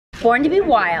Born to be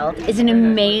Wild is an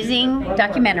amazing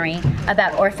documentary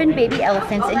about orphan baby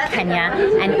elephants in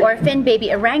Kenya and orphan baby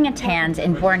orangutans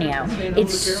in Borneo.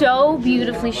 It's so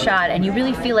beautifully shot and you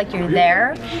really feel like you're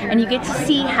there, and you get to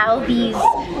see how these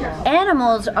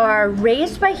animals are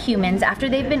raised by humans after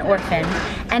they've been orphaned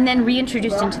and then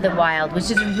reintroduced into the wild,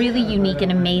 which is a really unique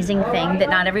and amazing thing that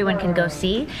not everyone can go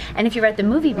see. And if you're at the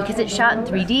movie, because it's shot in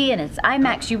 3D and it's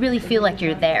IMAX, you really feel like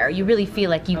you're there. You really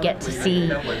feel like you get to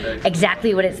see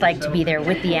exactly what it's like to be there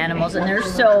with the animals, and they're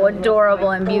so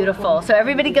adorable and beautiful. So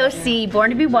everybody go see Born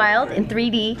to be Wild in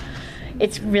 3D.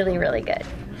 It's really, really good.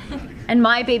 And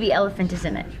my baby elephant is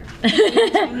in it.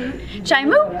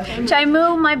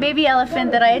 Chaimu, my baby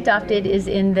elephant that I adopted, is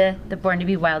in the Born to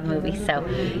be Wild movie, so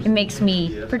it makes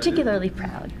me particularly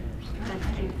proud. Thank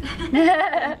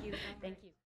you.